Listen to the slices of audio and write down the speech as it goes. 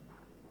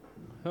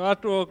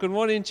Right, well, good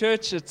morning,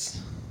 church. It's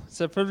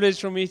a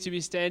privilege for me to be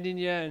standing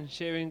here and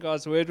sharing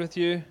God's word with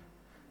you.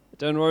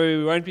 Don't worry,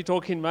 we won't be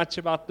talking much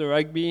about the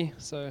rugby,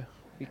 so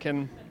we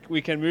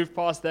can move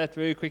past that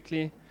very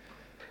quickly.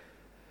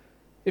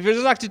 If you'd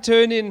just like to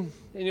turn in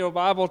your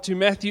Bible to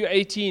Matthew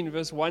 18,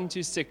 verse 1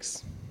 to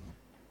 6.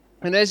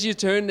 And as you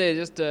turn there,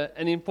 just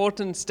an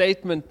important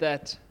statement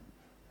that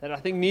I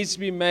think needs to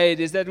be made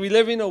is that we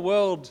live in a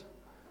world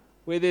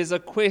where there's a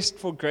quest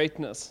for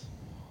greatness.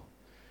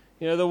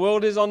 You know, the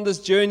world is on this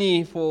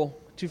journey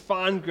to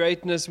find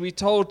greatness. We're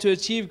told to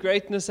achieve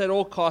greatness at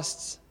all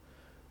costs.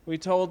 We're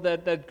told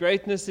that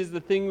greatness is the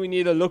thing we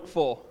need to look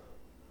for.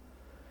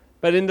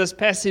 But in this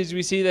passage,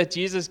 we see that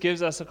Jesus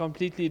gives us a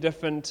completely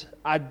different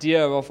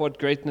idea of what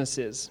greatness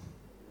is.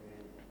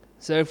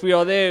 So if we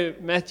are there,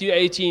 Matthew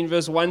 18,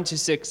 verse 1 to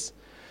 6.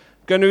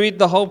 I'm going to read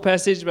the whole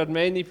passage, but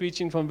mainly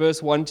preaching from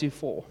verse 1 to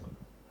 4.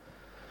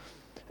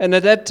 And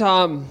at that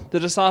time, the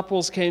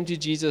disciples came to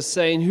Jesus,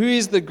 saying, "Who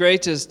is the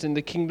greatest in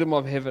the kingdom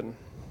of heaven?"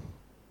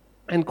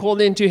 And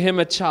calling to him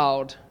a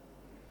child,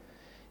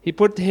 he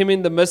put him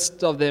in the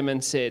midst of them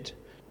and said,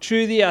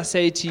 "Truly I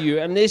say to you,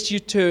 unless you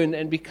turn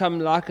and become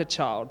like a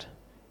child,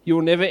 you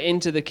will never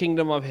enter the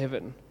kingdom of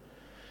heaven.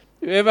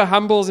 Whoever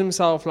humbles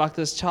himself like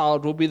this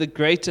child will be the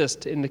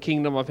greatest in the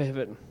kingdom of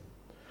heaven.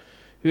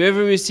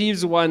 Whoever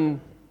receives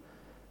one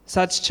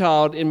such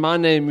child in my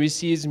name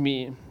receives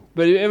me.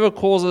 But whoever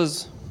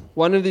causes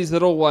one of these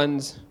little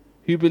ones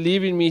who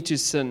believe in me to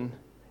sin,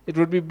 it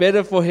would be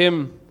better for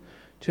him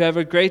to have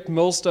a great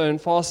millstone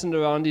fastened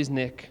around his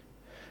neck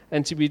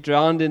and to be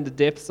drowned in the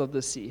depths of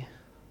the sea."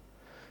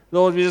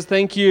 Lord, we just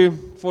thank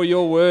you for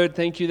your word.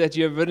 Thank you that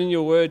you have written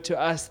your word to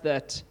us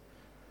that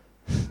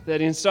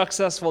instructs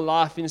us for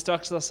life,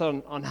 instructs us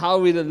on how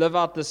we to live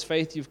out this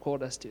faith you've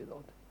called us to,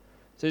 Lord.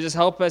 So just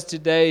help us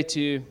today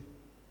to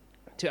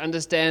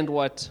understand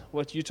what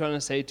you're trying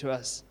to say to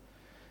us,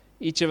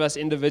 each of us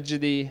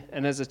individually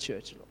and as a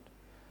church, Lord.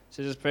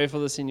 So just pray for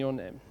this in your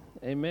name.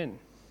 Amen.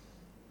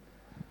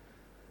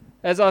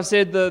 As I've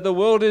said, the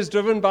world is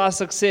driven by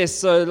success.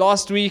 So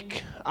last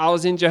week, I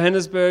was in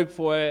Johannesburg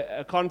for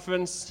a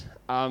conference.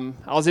 I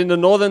was in the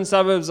northern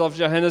suburbs of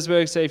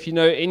Johannesburg. So if you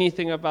know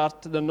anything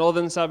about the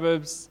northern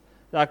suburbs,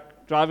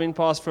 like driving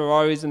past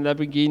Ferraris and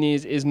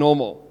Lamborghinis is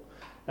normal.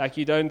 Like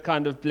you don't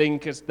kind of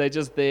blink, they're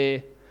just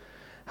there.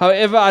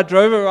 However, I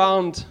drove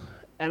around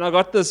and I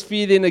got this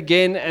feeling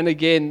again and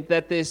again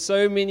that there's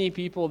so many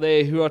people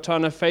there who are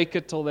trying to fake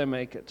it till they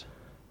make it.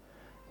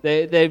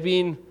 They've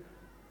been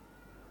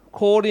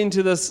caught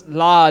into this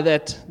lie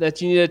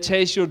that you need to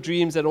chase your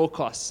dreams at all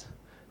costs.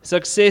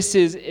 Success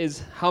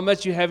is how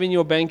much you have in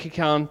your bank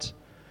account,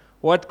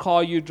 what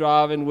car you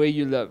drive, and where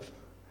you live.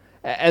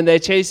 And they're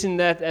chasing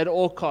that at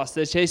all costs.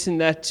 They're chasing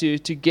that to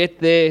get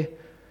there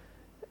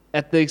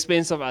at the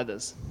expense of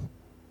others.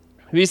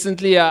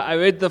 Recently, I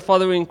read the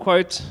following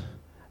quote.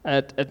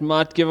 It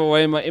might give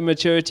away my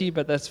immaturity,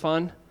 but that's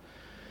fine.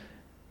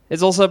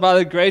 It's also by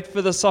the great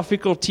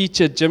philosophical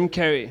teacher, Jim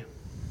Carrey.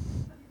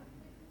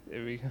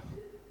 There we go.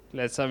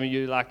 Glad some of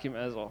you like him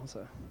as well.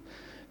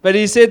 But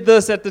he said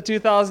this at the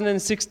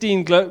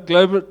 2016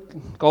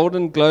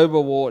 Golden Globe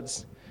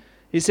Awards.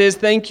 He says,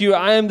 "Thank you,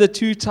 I am the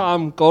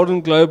 2-time Golden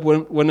Globe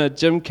winner,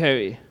 Jim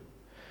Carrey.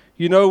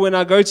 You know, when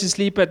I go to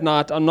sleep at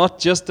night, I'm not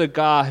just a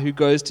guy who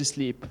goes to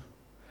sleep.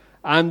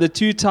 I'm the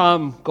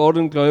 2-time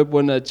Golden Globe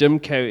winner, Jim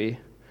Carrey,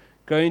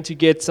 going to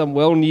get some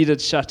well-needed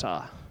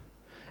shut-eye.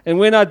 And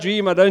when I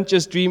dream, I don't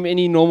just dream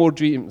any normal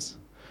dreams.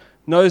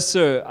 No,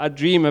 sir, I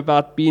dream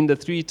about being the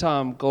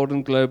 3-time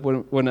Golden Globe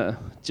winner,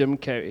 Jim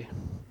Carrey.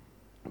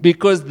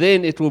 Because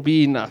then it will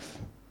be enough.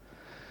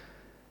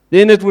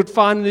 Then it would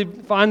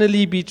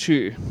finally be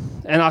true,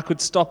 and I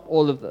could stop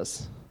all of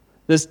this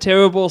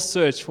terrible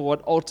search for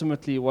what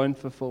ultimately won't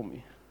fulfill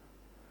me."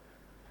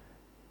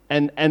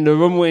 And the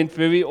room went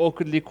very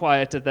awkwardly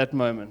quiet at that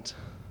moment.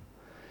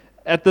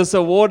 At this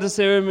award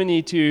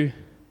ceremony to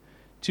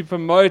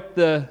promote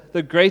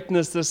the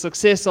greatness, the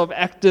success of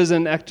actors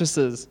and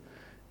actresses,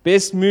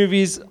 best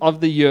movies of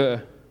the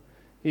year,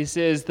 he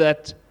says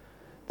that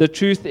the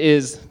truth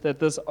is that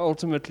this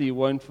ultimately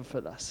won't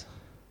fulfill us.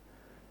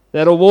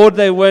 That award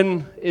they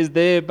win is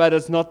there, but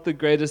it's not the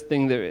greatest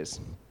thing there is.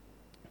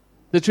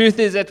 The truth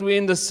is that we're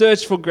in the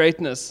search for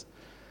greatness,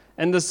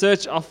 and the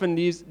search often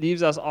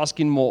leaves us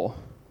asking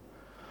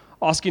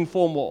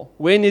for more.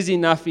 When is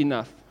enough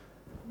enough?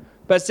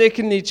 But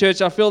secondly,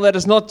 church, I feel that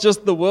it's not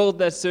just the world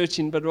that's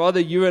searching, but rather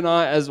you and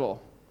I as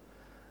well.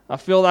 I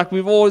feel like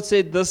we've all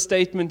said this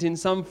statement in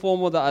some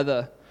form or the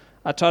other.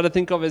 I try to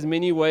think of as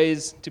many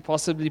ways to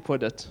possibly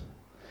put it.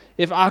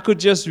 If I could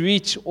just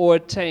reach or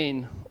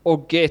attain or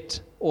get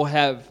or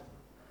have,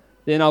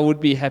 then I would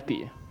be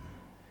happy.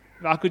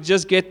 If I could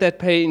just get that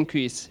pay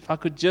increase, if I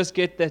could just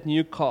get that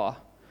new car,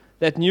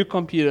 that new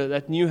computer,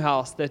 that new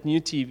house, that new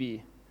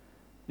TV,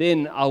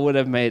 then I would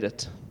have made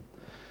it.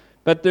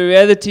 But the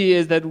reality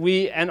is that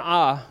we and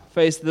I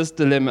face this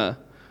dilemma.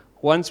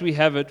 Once we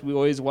have it, we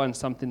always want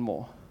something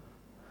more.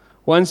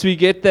 Once we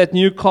get that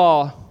new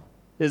car,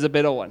 there's a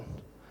better one.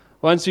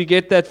 Once we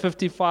get that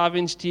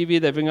 55-inch TV,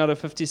 they bring out a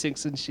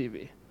 56-inch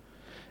TV.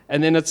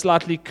 and then it's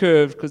slightly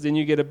curved because then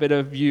you get a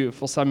better view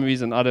for some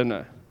reason, I don't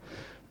know.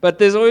 But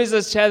there's always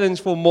this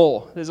challenge for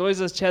more. There's always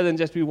this challenge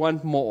that we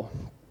want more.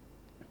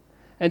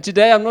 And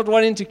today I'm not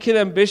wanting to kill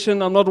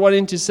ambition. I'm not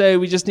wanting to say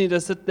we just need to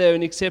sit there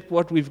and accept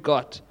what we've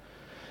got.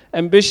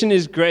 Ambition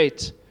is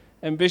great.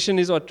 Ambition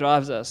is what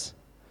drives us.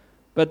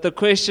 But the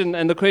question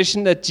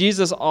that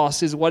Jesus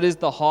asks is, what is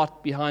the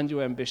heart behind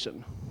your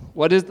ambition?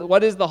 What is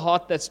the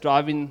heart that's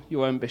driving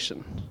your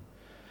ambition?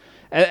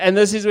 And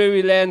this is where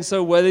we land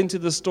so well into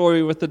the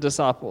story with the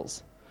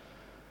disciples.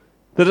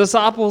 The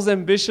disciples'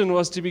 ambition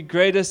was to be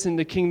greatest in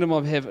the kingdom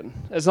of heaven.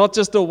 It's not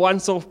just a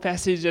once-off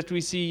passage that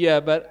we see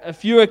here, but a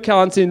few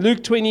accounts in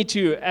Luke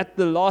 22 at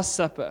the Last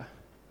Supper.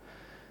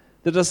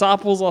 The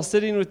disciples are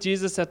sitting with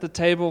Jesus at the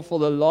table for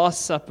the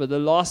Last Supper, the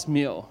last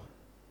meal.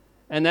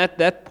 And at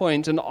that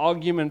point, an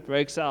argument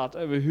breaks out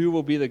over who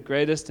will be the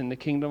greatest in the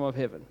kingdom of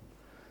heaven.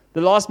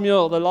 The last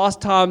meal, the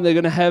last time they're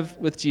going to have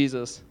with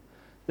Jesus,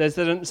 they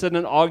sit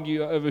and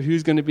argue over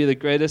who's going to be the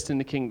greatest in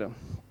the kingdom.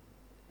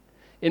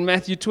 In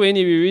Matthew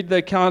 20, we read the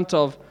account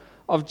of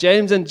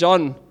James and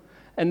John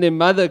and their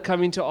mother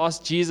coming to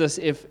ask Jesus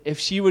if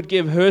she would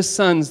give her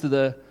sons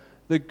the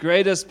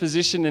greatest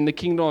position in the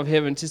kingdom of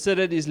heaven, to sit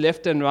at his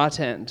left and right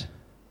hand.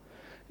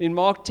 In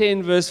Mark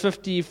 10, verse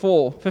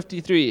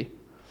 53,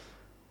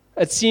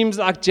 it seems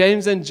like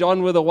James and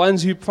John were the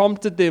ones who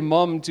prompted their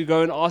mom to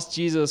go and ask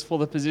Jesus for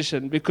the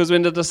position, because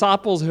when the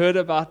disciples heard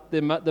about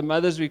the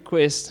mother's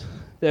request,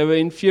 they were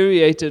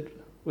infuriated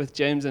with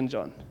James and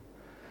John.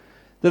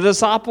 The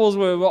disciples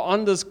were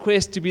on this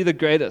quest to be the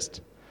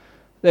greatest.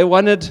 They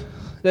wanted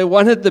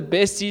the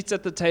best seats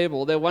at the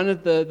table. They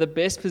wanted the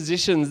best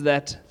positions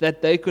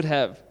that they could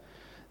have.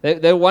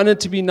 They wanted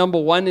to be number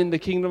one in the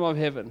kingdom of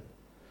heaven.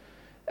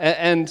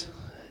 And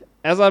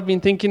as I've been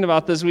thinking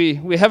about this,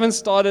 we haven't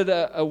started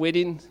a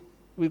wedding.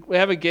 We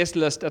have a guest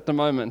list at the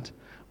moment.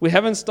 We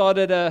haven't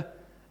started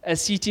a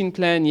seating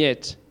plan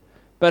yet.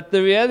 But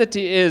the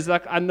reality is,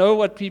 like, I know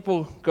what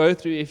people go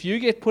through. If you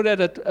get put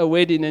at a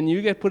wedding and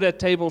you get put at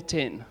table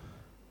 10,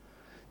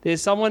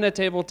 there's someone at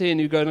table 10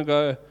 who's going to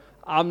go,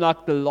 I'm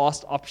like the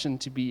last option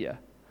to be here.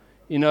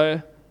 You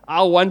know,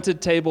 I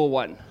wanted table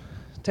 1.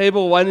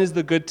 Table 1 is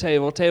the good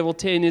table. Table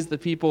 10 is the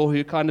people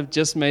who kind of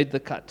just made the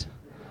cut.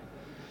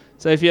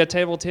 So if you're at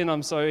table 10,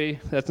 I'm sorry,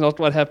 that's not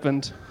what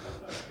happened.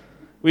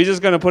 We're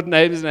just going to put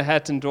names in a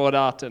hat and draw it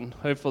out and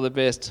hope for the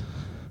best.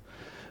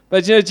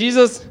 But you know,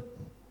 Jesus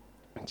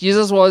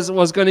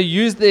was going to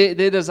use their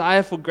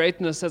desire for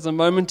greatness as a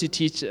moment to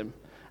teach them.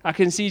 I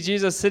can see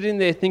Jesus sitting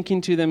there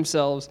thinking to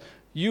themselves,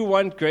 you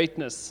want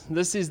greatness.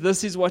 This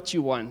is what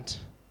you want.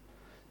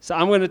 So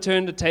I'm going to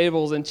turn the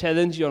tables and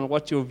challenge you on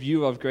what your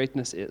view of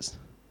greatness is.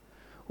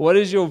 What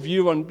is your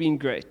view on being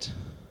great?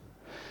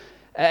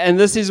 And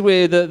this is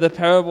where the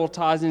parable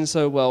ties in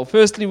so well.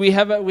 Firstly, we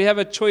have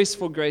a choice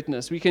for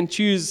greatness. We can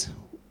choose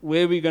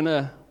where we're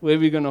gonna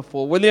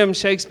fall. William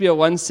Shakespeare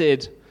once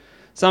said,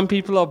 some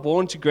people are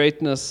born to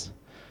greatness.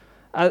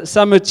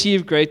 Some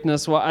achieve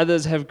greatness, while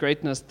others have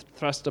greatness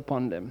thrust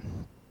upon them.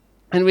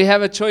 And we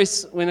have a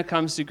choice when it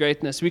comes to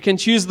greatness. We can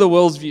choose the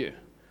world's view,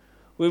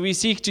 where we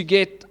seek to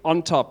get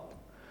on top.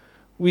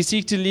 We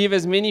seek to leave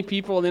as many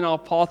people in our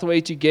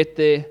pathway to get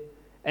there.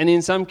 And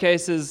in some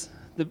cases,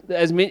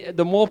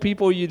 the more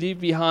people you leave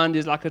behind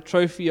is like a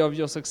trophy of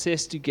your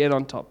success to get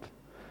on top.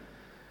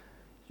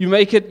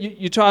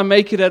 You try and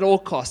make it at all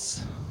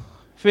costs.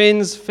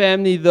 Friends,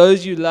 family,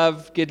 those you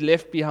love get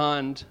left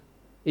behind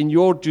in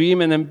your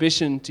dream and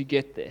ambition to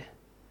get there.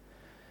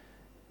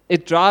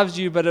 It drives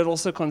you, but it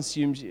also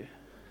consumes you.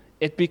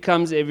 It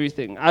becomes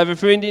everything. I have a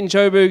friend in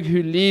Joburg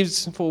who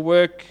leaves for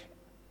work.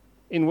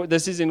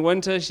 This is in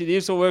winter. She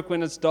leaves for work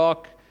when it's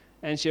dark,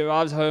 and she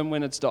arrives home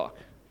when it's dark.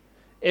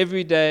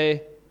 Every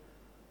day,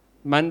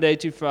 Monday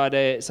to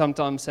Friday,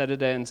 sometimes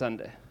Saturday and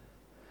Sunday.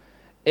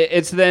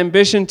 It's the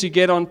ambition to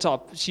get on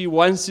top. She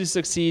wants to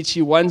succeed.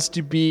 She wants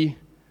to be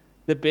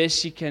the best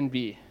she can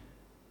be.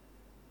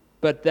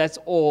 But that's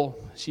all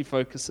she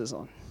focuses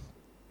on.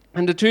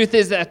 And the truth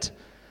is that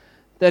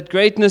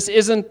greatness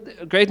is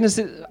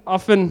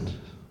often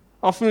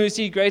we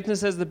see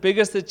greatness as the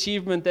biggest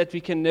achievement that we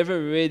can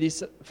never really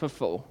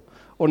fulfill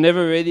or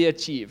never really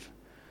achieve.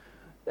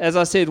 As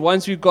I said,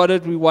 once we've got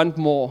it, we want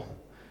more.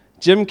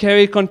 Jim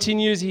Carrey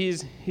continues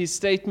his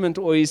statement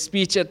or his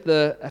speech at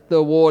the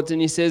awards,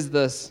 and he says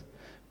this: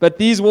 But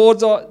these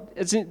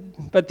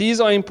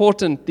are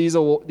important. These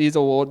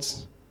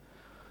awards.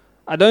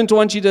 I don't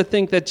want you to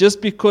think that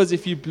just because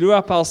if you blew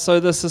up our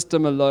solar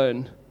system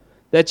alone,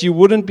 that you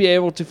wouldn't be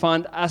able to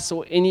find us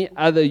or any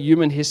other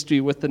human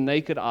history with the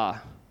naked eye.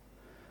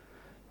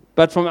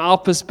 But from our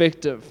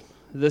perspective,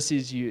 this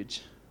is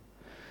huge.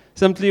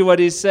 Simply what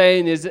he's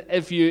saying is,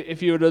 if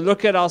you were to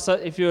look at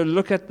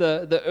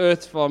the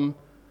Earth from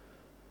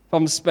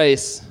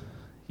space,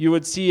 you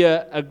would see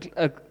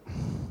a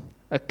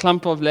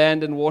clump of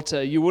land and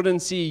water. You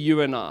wouldn't see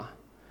you and I.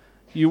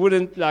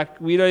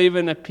 We don't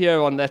even appear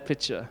on that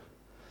picture.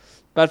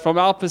 But from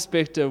our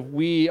perspective,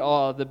 we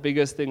are the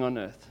biggest thing on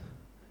earth.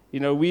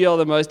 You know, we are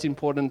the most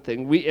important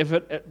thing.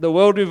 The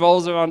world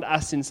revolves around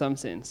us in some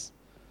sense.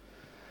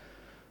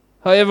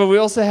 However, we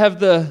also have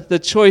the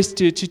choice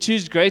to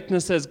choose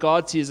greatness as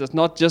God sees it,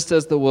 not just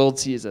as the world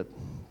sees it.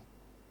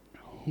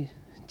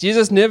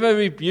 Jesus never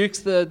rebukes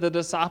the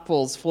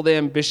disciples for their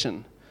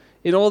ambition.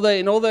 In all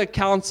the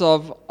accounts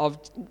of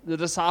the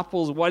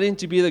disciples wanting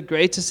to be the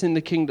greatest in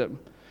the kingdom,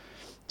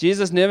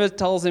 Jesus never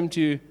tells them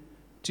to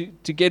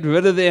get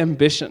rid of their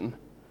ambition.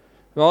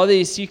 Rather,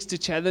 he seeks to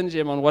challenge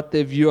them on what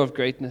their view of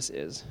greatness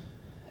is.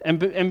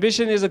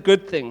 Ambition is a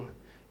good thing.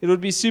 It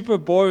would be super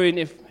boring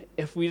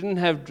if we didn't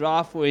have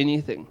drive for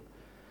anything.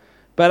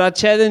 But I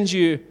challenge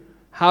you,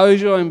 how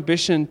is your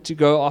ambition to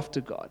go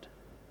after God?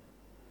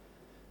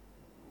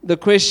 The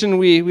question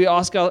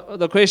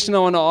the question I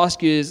want to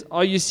ask you is,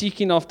 are you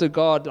seeking after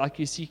God like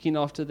you're seeking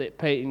after the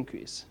pay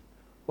increase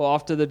or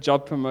after the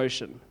job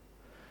promotion?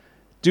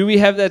 Do we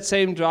have that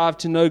same drive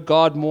to know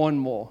God more and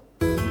more?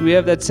 Do we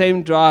have that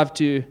same drive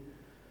to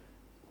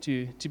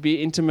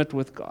be intimate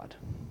with God?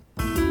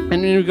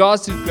 And in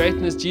regards to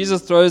greatness,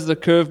 Jesus throws the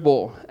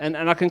curveball. And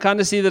I can kind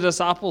of see the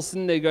disciples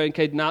sitting there going,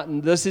 okay, now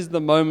this is the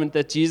moment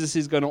that Jesus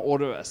is going to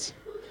order us.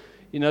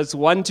 It's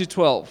 1 to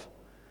 12.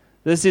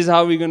 This is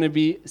how we're going to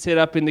be set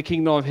up in the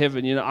kingdom of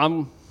heaven.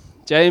 I'm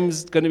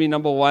James going to be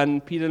number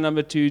 1, Peter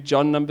number 2,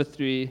 John number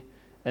 3,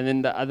 and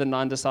then the other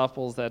 9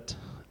 disciples that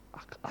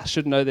I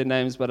should know their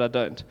names, but I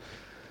don't.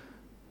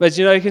 But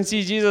you can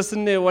see Jesus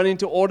sitting there wanting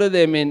to order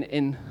them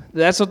in.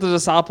 That's what the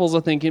disciples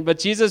are thinking. But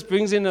Jesus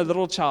brings in a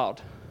little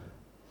child.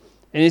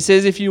 And he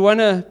says, if you want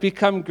to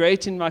become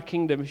great in my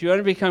kingdom, if you want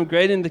to become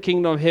great in the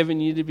kingdom of heaven,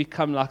 you need to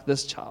become like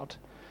this child.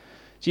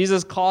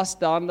 Jesus cast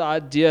down the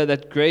idea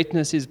that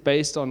greatness is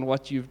based on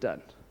what you've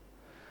done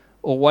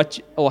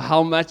or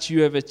how much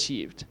you have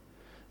achieved.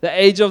 The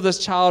age of this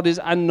child is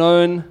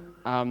unknown.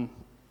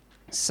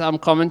 Some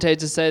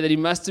commentators say that he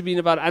must have been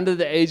about under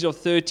the age of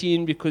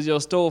 13 because he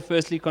was still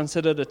firstly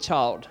considered a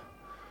child.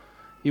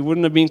 He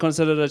wouldn't have been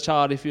considered a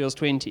child if he was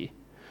 20.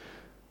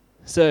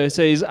 So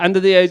he's under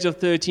the age of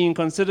 13,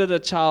 considered a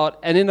child,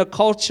 and in a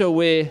culture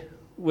where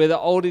the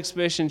old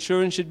expression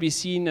 "children should be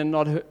seen and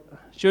not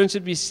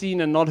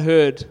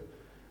heard"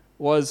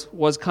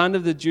 was kind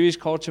of the Jewish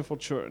culture for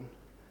children.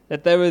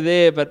 That they were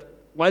there, but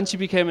once you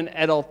became an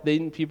adult,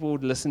 then people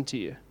would listen to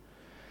you.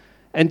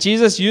 And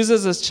Jesus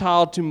uses this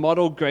child to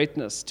model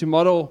greatness, to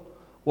model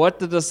what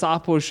the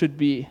disciples should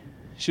be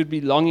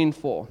longing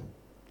for.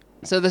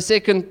 So the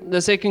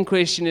second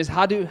question is,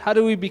 how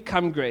do we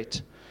become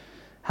great?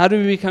 How do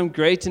we become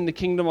great in the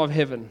kingdom of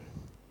heaven?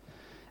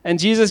 And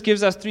Jesus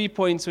gives us 3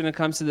 points when it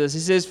comes to this. He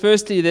says,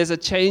 firstly, there's a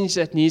change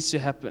that needs to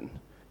happen.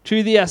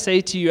 Truly I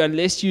say to you,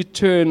 unless you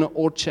turn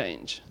or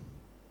change.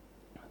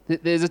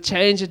 There's a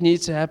change that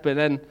needs to happen.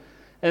 And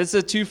it's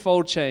a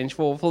twofold change.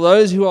 For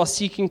those who are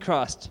seeking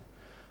Christ,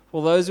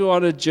 for those who are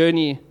on a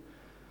journey,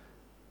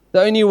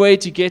 the only way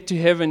to get to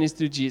heaven is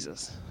through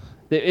Jesus.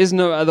 There is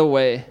no other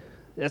way.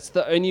 That's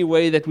the only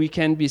way that we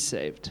can be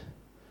saved.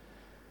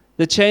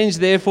 The change,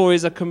 therefore,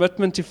 is a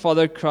commitment to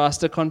follow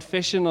Christ, a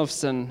confession of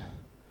sin,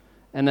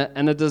 and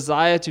a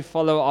desire to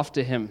follow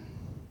after Him.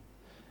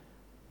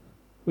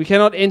 We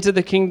cannot enter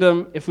the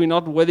kingdom if we're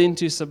not willing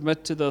to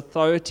submit to the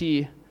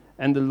authority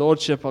and the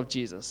lordship of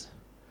Jesus.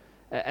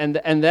 And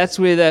that's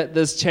where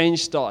this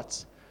change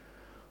starts.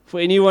 For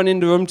anyone in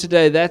the room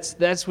today,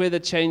 that's where the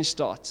change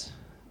starts.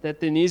 That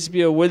there needs to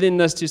be a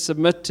willingness to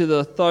submit to the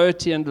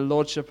authority and the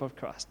lordship of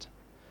Christ.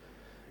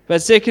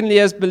 But secondly,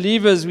 as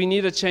believers, we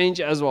need a change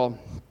as well.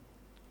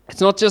 It's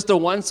not just a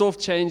once-off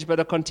change, but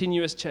a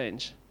continuous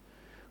change.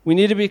 We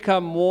need to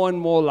become more and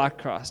more like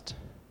Christ.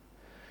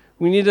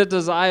 We need to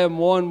desire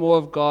more and more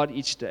of God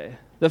each day.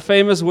 The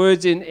famous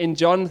words in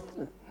John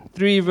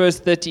 3, verse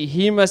 30,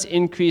 He must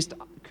increase,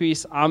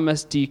 I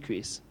must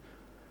decrease.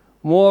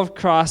 More of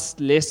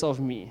Christ, less of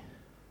me.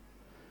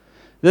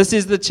 This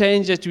is the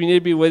change that we need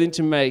to be willing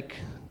to make,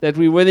 that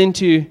we're willing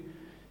to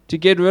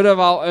get rid of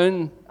our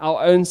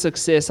own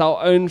success,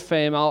 our own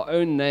fame, our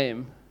own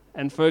name,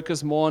 and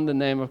focus more on the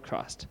name of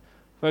Christ.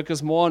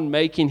 Focus more on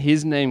making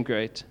His name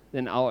great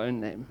than our own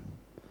name.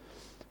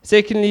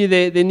 Secondly,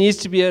 there needs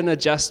to be an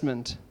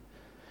adjustment.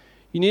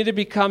 You need to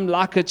become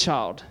like a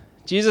child.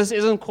 Jesus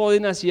isn't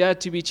calling us here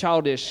to be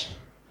childish,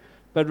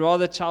 but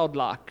rather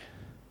childlike.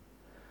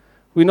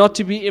 We're not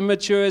to be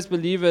immature as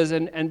believers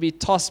and be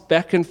tossed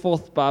back and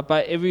forth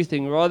by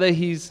everything. Rather,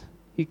 He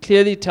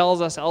clearly tells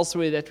us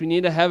elsewhere that we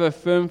need to have a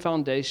firm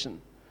foundation.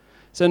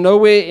 So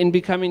nowhere in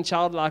becoming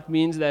childlike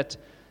means that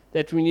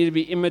we need to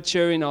be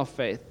immature in our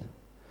faith.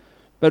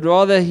 But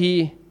rather,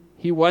 He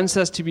wants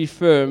us to be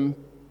firm,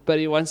 but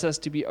He wants us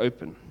to be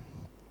open.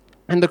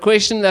 And the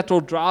question that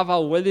will drive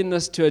our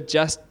willingness to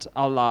adjust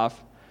our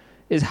life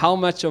is, how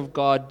much of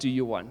God do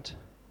you want?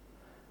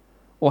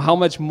 Or how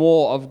much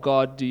more of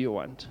God do you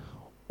want?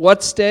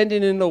 What's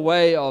standing in the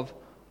way of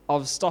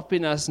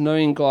stopping us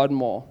knowing God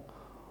more?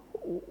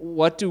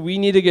 What do we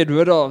need to get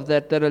rid of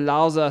that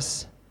allows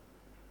us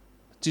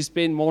to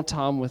spend more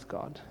time with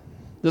God?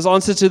 This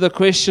answer to the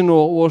question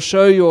will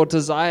show your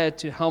desire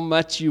to how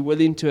much you're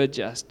willing to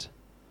adjust.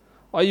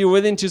 Are you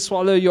willing to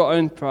swallow your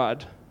own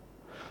pride?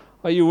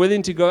 Are you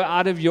willing to go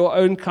out of your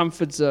own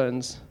comfort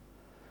zones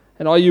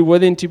And are you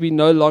willing to be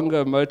no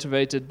longer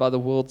motivated by the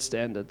world's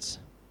standards?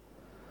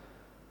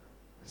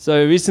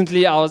 So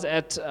recently I was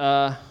at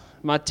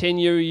my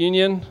 10-year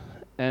reunion,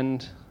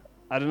 and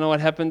I don't know what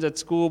happens at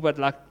school, but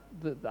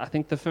I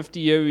think the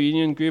 50-year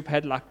reunion group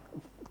had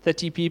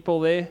 30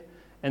 people there,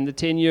 and the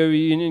 10-year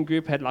reunion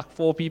group had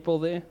 4 people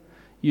there.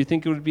 You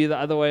think it would be the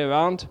other way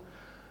around.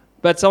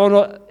 But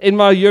someone in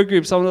my year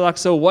group, someone was like,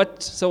 so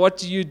what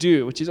do you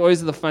do? Which is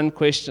always the fun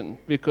question,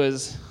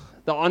 because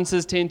the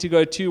answers tend to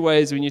go 2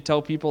 ways when you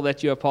tell people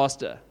that you're a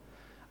pastor.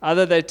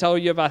 Either they tell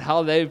you about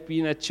how they've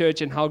been at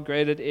church and how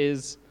great it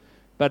is,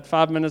 but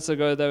 5 minutes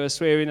ago they were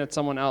swearing at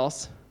someone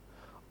else,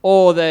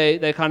 or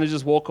they kind of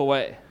just walk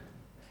away.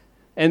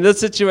 In this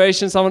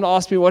situation, someone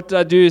asked me, what did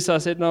I do? So I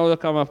said, no,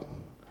 look,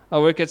 I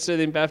work at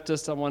Sterling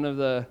Baptist. I'm one of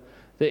the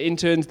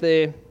interns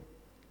there.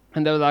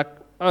 And they were like,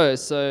 oh,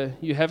 so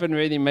you haven't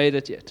really made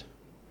it yet.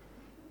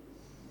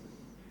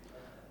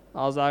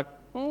 I was like,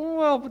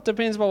 well, it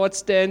depends on what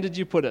standard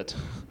you put it.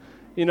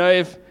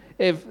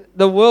 If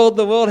the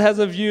world has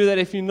a view that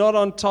if you're not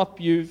on top,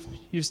 you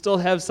still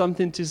have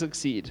something to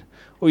succeed,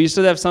 or you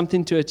still have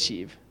something to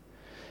achieve.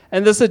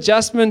 And this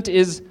adjustment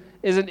is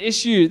an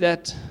issue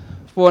that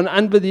for an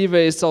unbeliever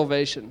is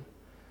salvation.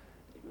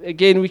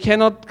 Again, we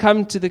cannot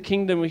come to the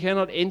kingdom, we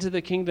cannot enter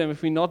the kingdom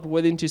if we're not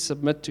willing to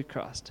submit to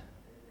Christ.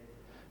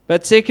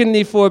 But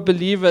secondly, for a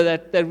believer,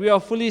 that we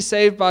are fully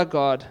saved by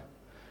God,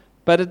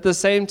 but at the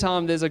same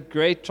time, there's a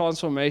great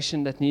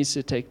transformation that needs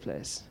to take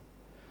place.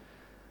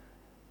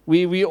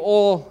 We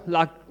all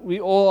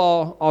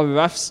are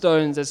rough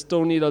stones that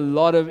still need a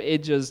lot of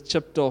edges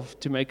chipped off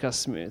to make us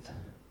smooth.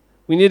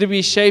 We need to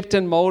be shaped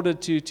and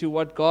molded to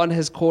what God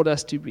has called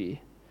us to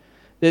be.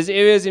 There's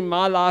areas in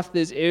my life,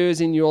 there's areas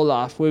in your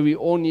life where we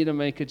all need to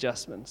make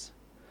adjustments.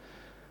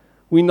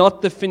 We're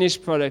not the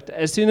finished product.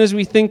 As soon as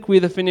we think we're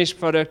the finished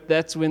product,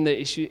 that's when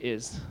the issue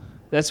is.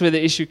 That's where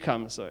the issue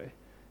comes,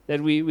 That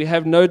we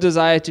have no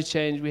desire to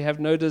change, we have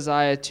no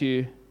desire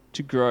to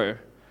grow.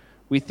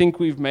 We think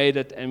we've made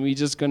it, and we're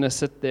just going to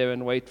sit there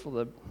and wait for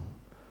the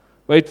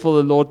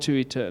Lord to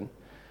return.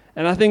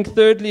 And I think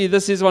thirdly,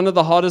 this is one of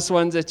the hardest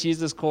ones that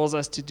Jesus calls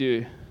us to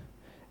do,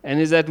 and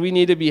is that we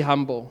need to be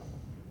humble.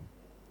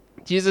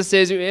 Jesus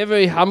says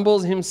whoever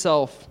humbles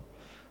himself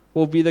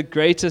will be the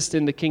greatest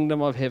in the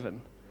kingdom of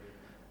heaven.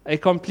 A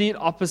complete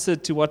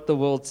opposite to what the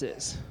world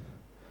says.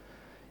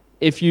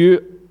 If you're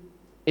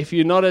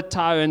not a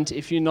tyrant,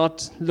 if you're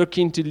not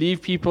looking to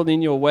leave people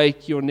in your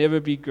wake, you'll never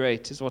be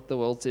great, is what the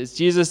world says.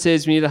 Jesus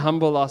says we need to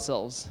humble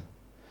ourselves.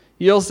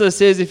 He also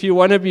says if you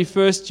want to be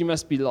first, you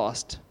must be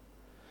last.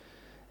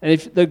 And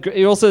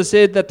he also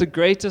said that the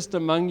greatest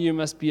among you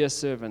must be a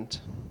servant.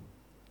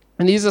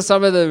 And these are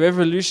some of the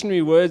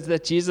revolutionary words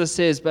that Jesus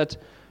says, but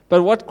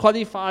what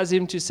qualifies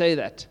him to say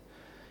that?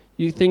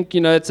 You think,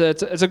 it's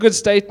a good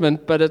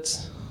statement, but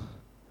it's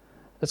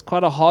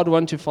quite a hard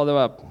one to follow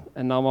up.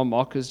 And now my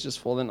marker's just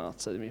fallen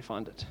out, so let me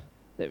find it.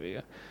 There we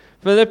go.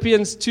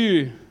 Philippians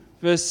 2,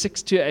 verse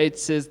 6 to 8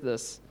 says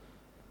this.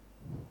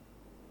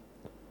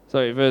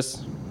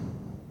 Verse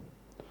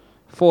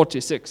 4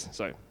 to 6, 6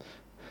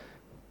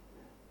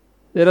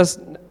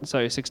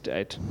 to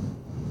 8.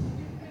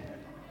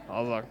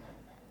 I was like,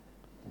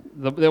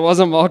 there was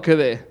a marker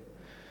there.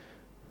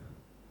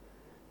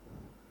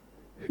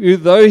 Who,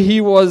 though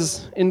he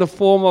was in the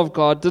form of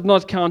God, did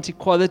not count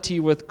equality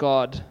with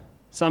God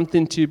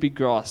something to be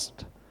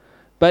grasped,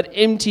 but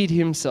emptied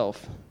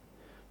himself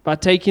by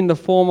taking the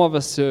form of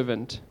a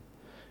servant,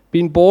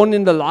 being born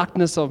in the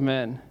likeness of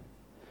man.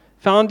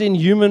 Found in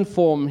human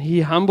form, he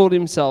humbled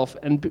himself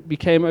and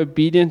became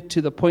obedient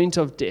to the point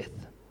of death,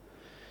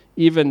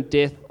 even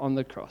death on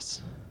the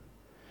cross.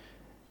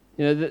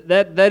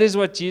 That is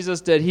what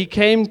Jesus did. He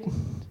came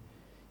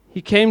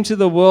to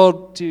the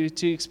world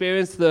to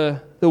experience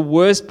the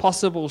worst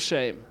possible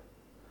shame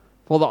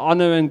for the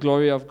honor and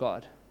glory of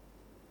God.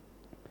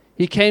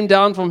 He came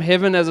down from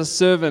heaven as a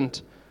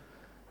servant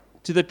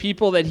to the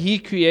people that he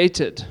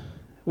created,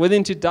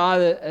 willing to die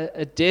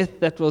a death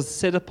that was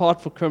set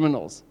apart for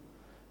criminals,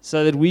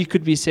 so that we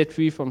could be set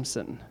free from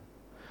sin.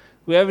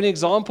 We have an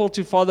example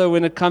to follow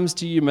when it comes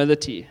to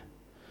humility.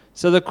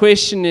 So the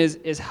question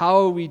is how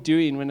are we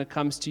doing when it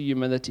comes to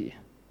humility?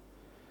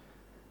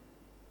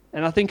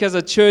 And I think as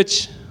a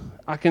church,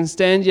 I can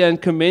stand here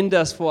and commend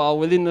us for our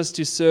willingness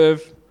to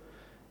serve.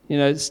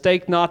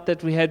 Steak night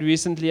that we had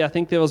recently, I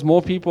think there was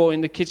more people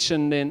in the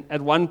kitchen than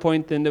at one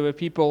point than there were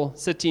people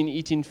sitting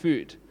eating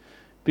food,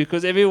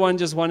 because everyone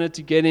just wanted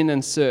to get in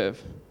and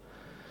serve.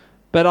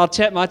 But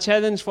my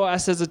challenge for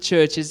us as a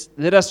church is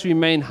let us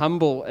remain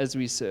humble as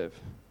we serve.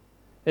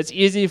 It's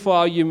easy for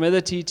our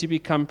humility to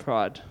become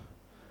pride.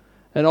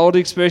 An old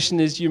expression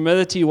is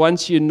humility,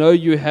 once you know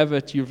you have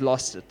it, you've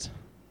lost it.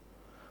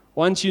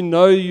 Once you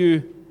know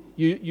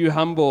you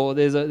humble,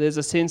 there's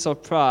a sense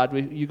of pride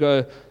where you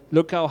go,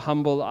 look how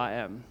humble I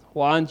am.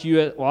 Why aren't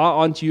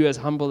you as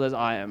humble as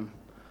I am?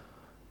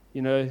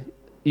 You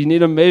need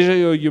to measure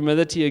your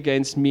humility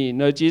against me.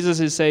 No, Jesus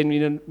is saying we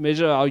need to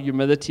measure our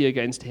humility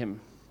against him.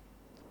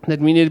 That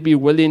we need to be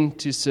willing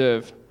to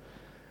serve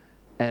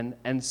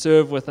and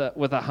serve with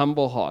a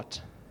humble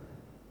heart.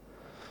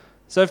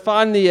 So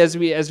finally, as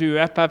we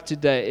wrap up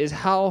today, is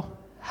how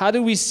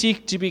do we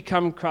seek to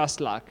become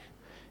Christ-like?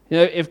 You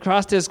know, if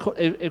Christ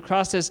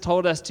has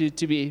told us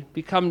to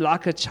become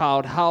like a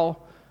child,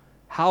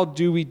 how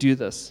do we do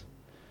this?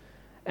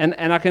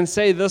 And I can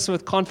say this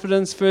with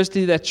confidence.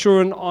 Firstly, that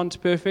children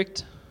aren't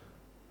perfect.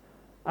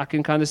 I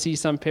can kind of see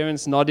some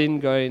parents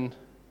nodding, going,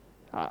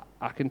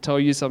 I can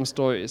tell you some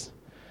stories.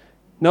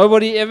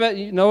 Nobody ever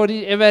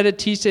had to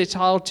teach their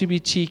child to be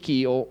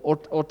cheeky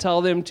or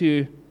tell them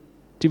to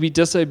be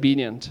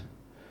disobedient.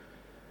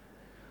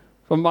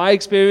 From my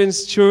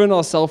experience, children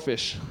are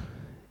selfish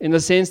in the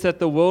sense that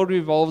the world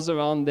revolves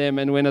around them,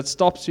 and when it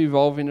stops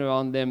revolving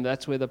around them,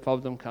 that's where the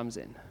problem comes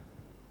in.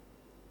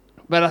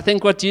 But I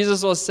think what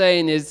Jesus was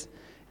saying is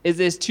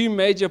there's two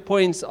major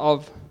points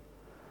of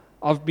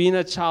being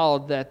a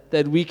child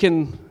that we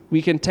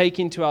can take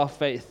into our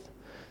faith,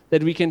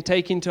 that we can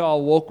take into our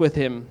walk with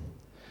Him.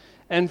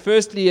 And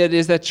firstly, it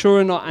is that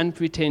children are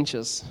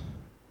unpretentious.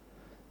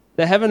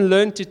 They haven't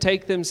learned to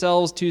take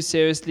themselves too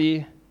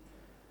seriously.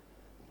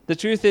 The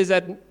truth is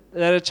that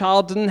a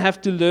child didn't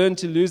have to learn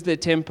to lose their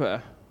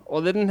temper,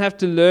 or they didn't have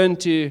to learn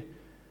to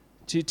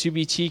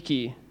be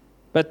cheeky.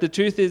 But the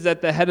truth is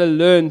that they had to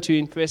learn to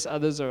impress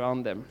others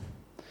around them.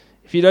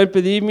 If you don't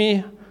believe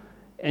me,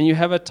 and you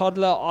have a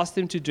toddler, ask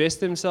them to dress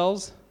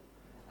themselves,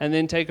 and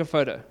then take a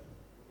photo.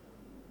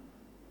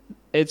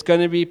 It's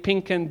going to be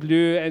pink and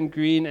blue and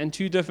green and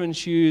 2 different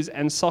shoes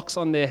and socks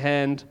on their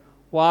hand.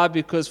 Why?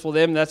 Because for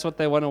them, that's what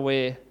they want to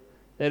wear.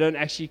 They don't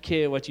actually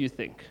care what you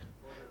think.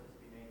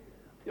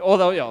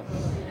 Although, yeah.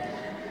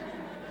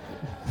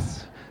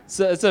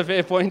 So it's a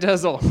fair point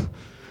as well.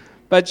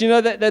 But you know,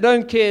 that they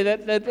don't care,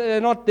 that they're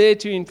not there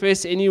to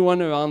impress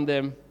anyone around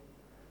them.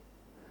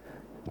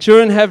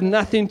 Children have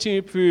nothing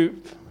to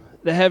prove.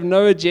 They have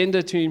no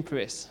agenda to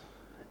impress.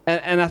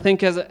 And I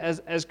think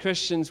as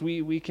Christians,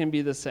 we can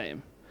be the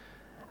same.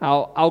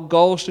 Our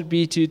goal should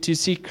be to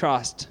seek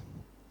Christ,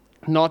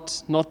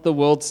 not the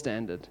world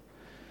standard.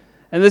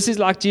 And this is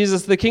like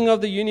Jesus, the King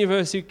of the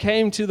universe, who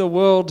came to the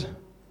world,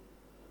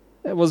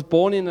 that was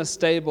born in a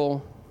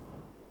stable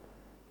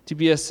to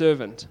be a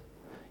servant.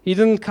 He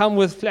didn't come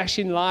with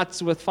flashing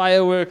lights, with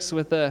fireworks,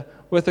 with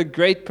a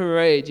great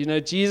parade. You know,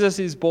 Jesus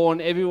is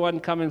born, everyone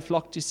come and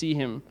flock to see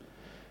Him.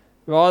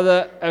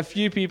 Rather, a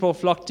few people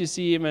flocked to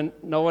see Him and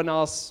no one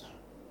else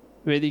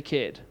really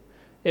cared.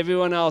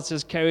 Everyone else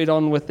just carried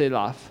on with their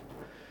life.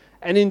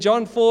 And in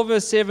John 4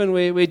 verse 7,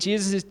 where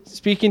Jesus is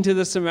speaking to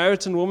the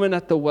Samaritan woman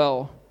at the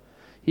well,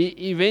 He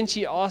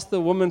eventually asked the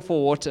woman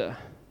for water.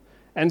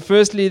 And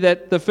firstly,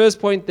 that the first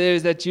point there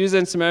is that Jews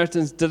and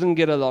Samaritans didn't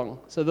get along.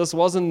 So this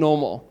wasn't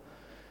normal.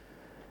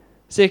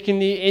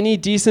 Secondly, any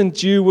decent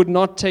Jew would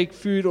not take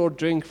food or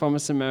drink from a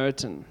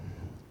Samaritan.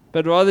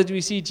 But rather, do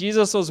we see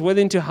Jesus was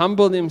willing to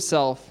humble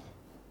Himself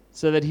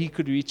so that He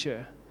could reach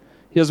her.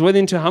 He was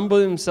willing to humble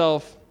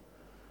Himself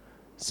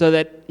so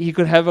that He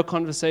could have a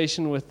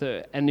conversation with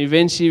her, and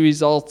eventually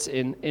results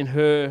in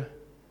her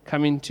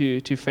coming to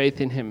faith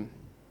in Him.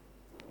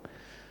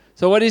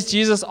 So what is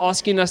Jesus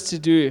asking us to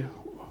do?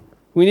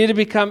 We need to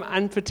become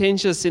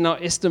unpretentious in our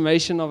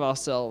estimation of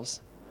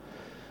ourselves.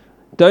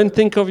 Don't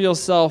think of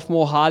yourself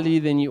more highly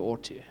than you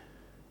ought to.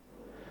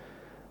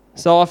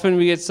 So often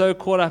we get so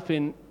caught up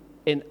in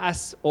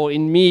us or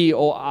in me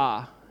or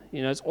I.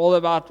 You know, it's all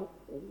about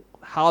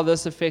how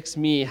this affects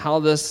me, how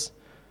this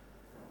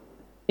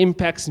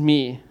impacts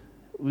me.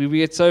 We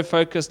get so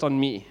focused on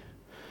me.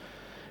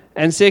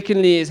 And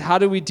secondly is, how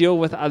do we deal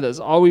with others?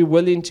 Are we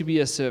willing to be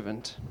a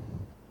servant?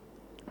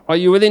 Are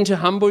you willing to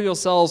humble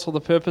yourselves for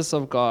the purpose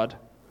of God?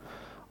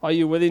 Are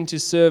you willing to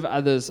serve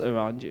others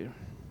around you?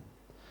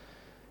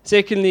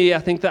 Secondly, I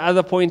think the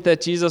other point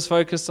that Jesus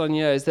focused on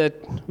here is that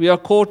we are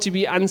called to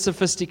be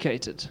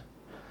unsophisticated.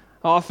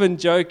 I often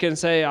joke and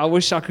say, I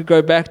wish I could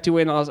go back to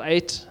when I was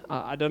 8.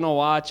 I don't know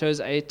why I chose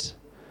 8.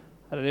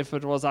 I don't know if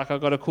it was like I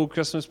got a cool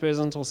Christmas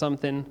present or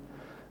something.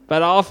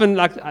 But I often,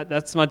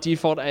 that's my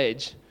default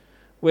age,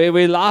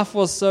 where life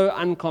was so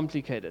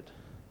uncomplicated.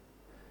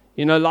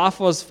 You know, life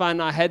was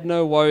fun. I had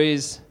no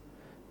worries.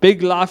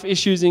 Big life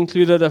issues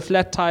included a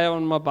flat tire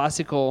on my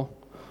bicycle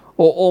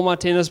or all my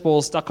tennis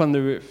balls stuck on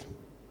the roof.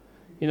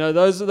 You know,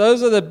 those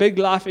are the big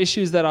life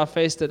issues that I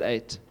faced at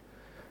 8.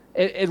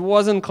 It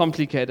wasn't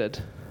complicated.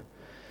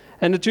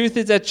 And the truth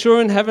is that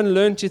children haven't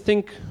learned to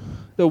think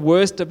the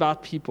worst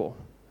about people.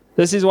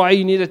 This is why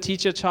you need to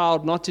teach a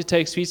child not to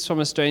take sweets from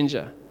a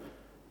stranger.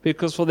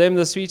 Because for them,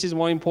 the sweet is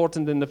more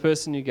important than the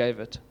person who gave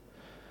it.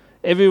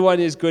 Everyone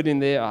is good in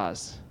their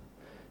eyes.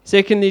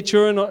 Secondly,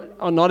 children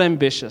are not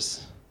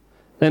ambitious.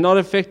 They're not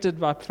affected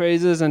by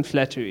praises and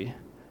flattery.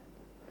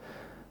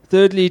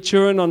 Thirdly,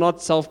 children are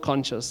not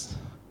self-conscious.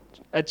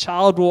 A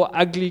child will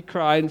ugly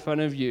cry in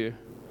front of you,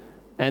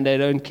 and they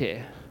don't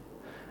care.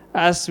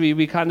 Us,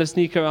 we kind of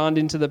sneak around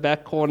into the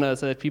back corner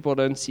so that people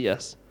don't see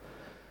us.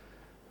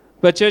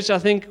 But church, I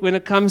think when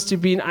it comes to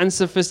being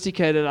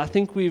unsophisticated, I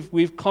think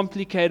we've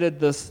complicated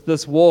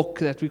this walk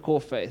that we call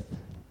faith.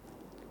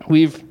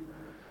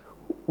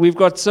 We've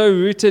got so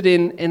rooted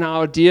in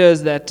our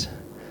ideas that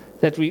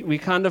That we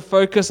kind of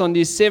focus on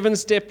these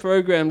 7-step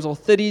programs or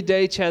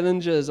 30-day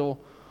challenges, or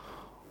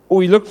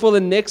we look for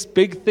the next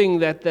big thing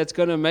that's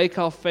going to make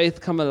our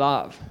faith come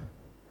alive.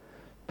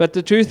 But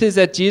the truth is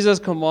that Jesus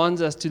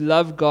commands us to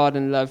love God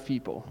and love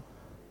people.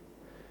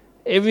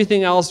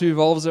 Everything else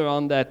revolves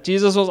around that.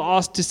 Jesus was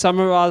asked to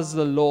summarize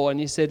the law, and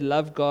he said,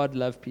 love God,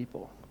 love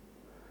people.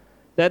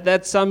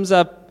 That sums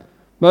up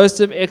most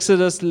of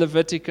Exodus,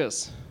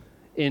 Leviticus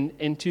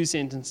in 2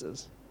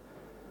 sentences.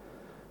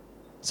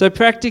 So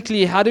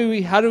practically, how do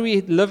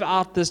we live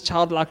out this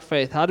childlike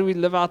faith? How do we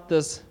live out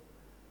this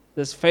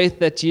faith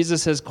that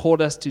Jesus has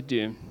called us to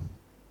do?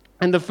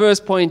 And the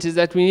first point is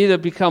that we need to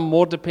become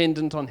more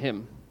dependent on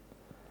Him.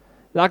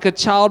 Like a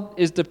child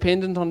is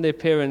dependent on their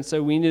parents,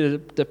 so we need to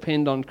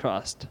depend on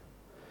Christ.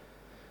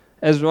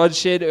 As Rod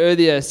shared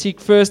earlier, seek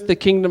first the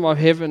kingdom of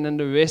heaven and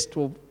the rest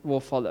will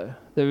follow.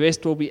 The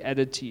rest will be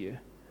added to you.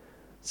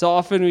 So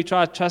often we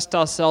try to trust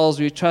ourselves,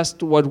 we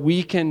trust what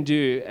we can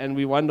do, and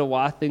we wonder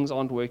why things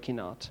aren't working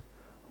out,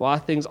 why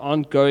things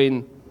aren't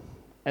going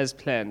as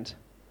planned.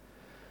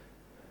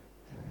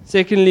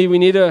 Secondly, we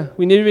need to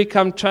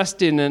become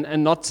trusting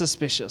and not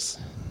suspicious.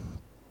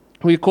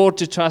 We're called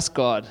to trust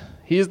God.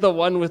 He's the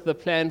one with the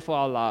plan for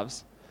our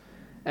lives.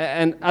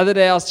 And other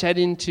day I was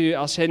chatting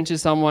to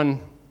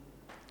someone,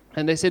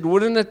 and they said,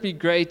 wouldn't it be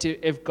great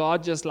if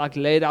God just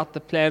laid out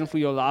the plan for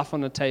your life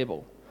on a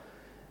table,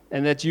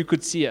 and that you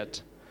could see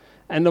it?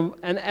 And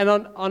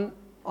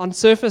on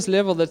surface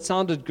level, that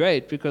sounded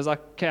great, because I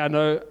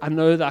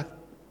know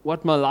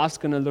what my life's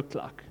going to look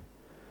like.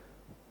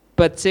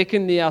 But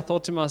secondly, I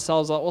thought to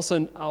myself, I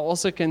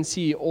also can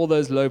see all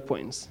those low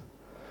points.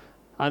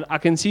 I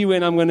can see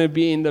when I'm going to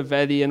be in the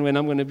valley and when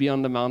I'm going to be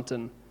on the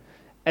mountain.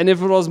 And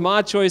if it was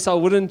my choice, I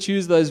wouldn't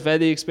choose those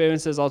valley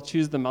experiences. I'll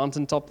choose the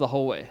mountaintop the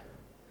whole way.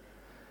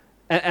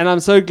 And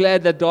I'm so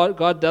glad that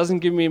God doesn't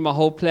give me my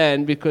whole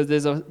plan, because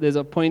there's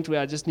a point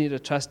where I just need to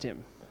trust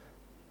Him.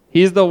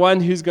 He's the one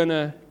who's going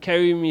to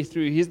carry me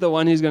through. He's the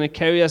one who's going to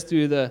carry us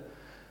through the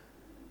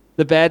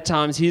bad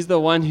times. He's the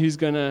one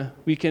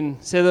we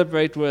can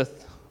celebrate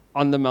with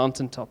on the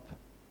mountaintop.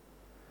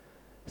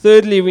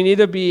 Thirdly, we need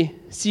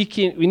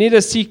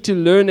to seek to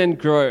learn and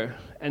grow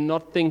and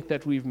not think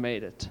that we've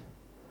made it.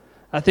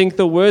 I think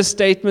the worst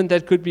statement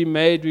that could be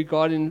made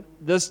regarding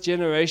this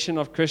generation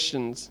of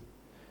Christians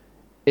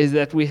is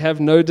that we have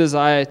no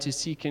desire to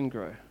seek and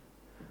grow.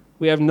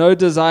 We have no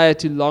desire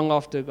to long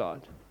after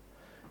God.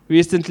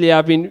 Recently,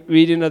 I've been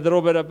reading a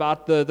little bit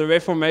about the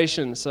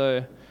Reformation.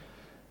 So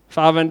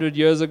 500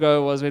 years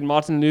ago was when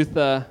Martin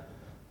Luther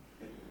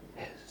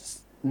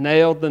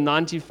nailed the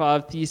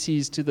 95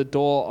 Theses to the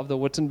door of the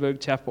Wittenberg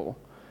Chapel.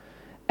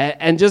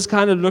 And just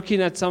kind of looking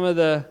at some of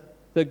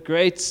the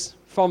greats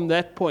from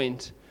that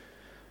point.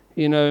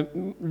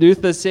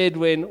 Luther said,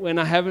 when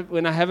I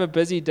have a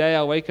busy day,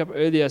 I wake up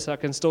earlier so I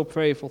can still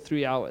pray for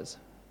 3 hours.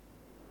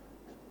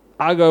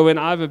 I go, when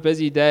I have a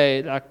busy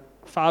day,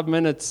 5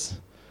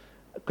 minutes,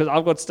 because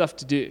I've got stuff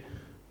to do.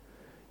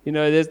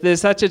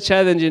 There's such a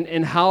challenge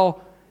in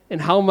how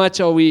much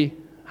are we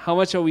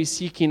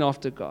seeking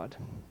after God.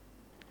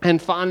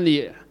 And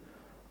finally,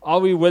 are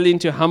we willing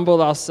to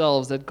humble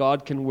ourselves that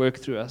God can work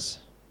through us?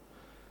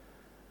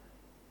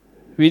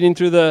 Reading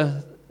through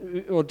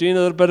or doing a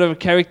little bit of a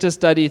character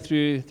study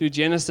through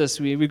Genesis,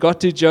 we got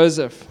to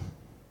Joseph,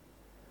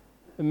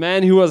 a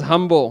man who was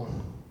humble,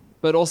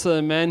 but also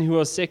a man who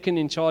was second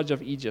in charge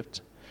of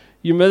Egypt.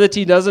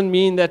 Humility doesn't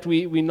mean that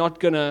we're not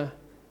going to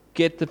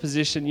get the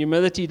position.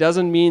 Humility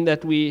doesn't mean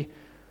that we're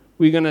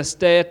going to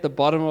stay at the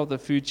bottom of the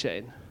food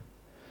chain.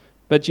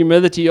 But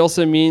humility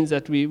also means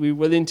that we're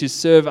willing to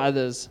serve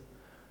others.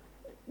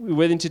 We're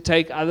willing to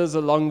take others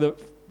on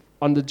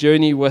the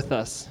journey with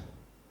us.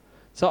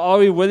 So are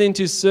we willing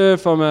to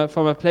serve from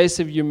a place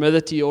of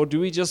humility, or do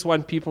we just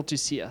want people to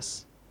see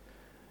us?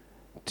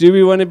 Do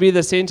we want to be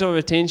the center of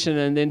attention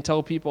and then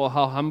tell people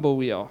how humble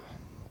we are?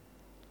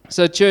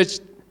 So church,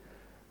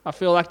 I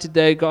feel like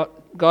today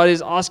God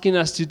is asking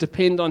us to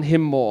depend on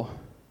Him more,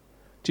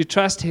 to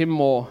trust Him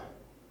more,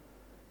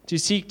 to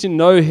seek to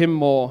know Him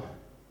more,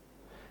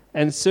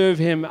 and serve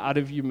Him out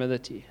of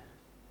humility.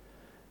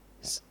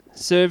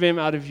 Serve Him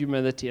out of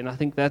humility, and I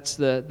think that's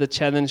the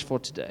challenge for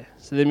today.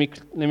 So let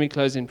me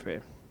close in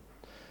prayer.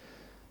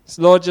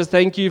 So Lord, just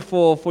thank you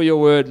for your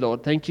word,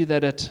 Lord. Thank you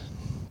that it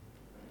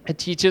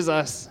teaches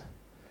us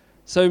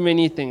so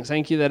many things.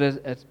 Thank you that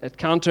it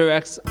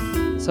counteracts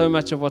so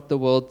much of what the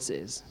world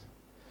says.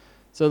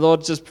 So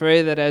Lord, just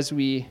pray that as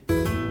we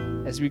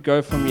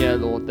go from here,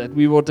 Lord, that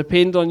we will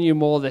depend on you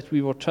more, that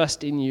we will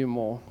trust in you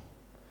more,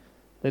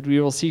 that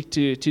we will seek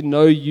to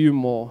know you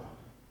more,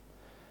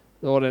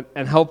 Lord,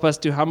 and help us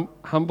to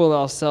humble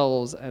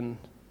ourselves and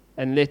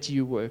let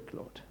you work,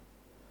 Lord.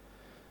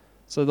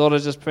 So Lord, I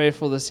just pray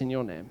for this in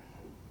your name.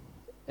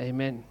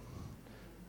 Amen.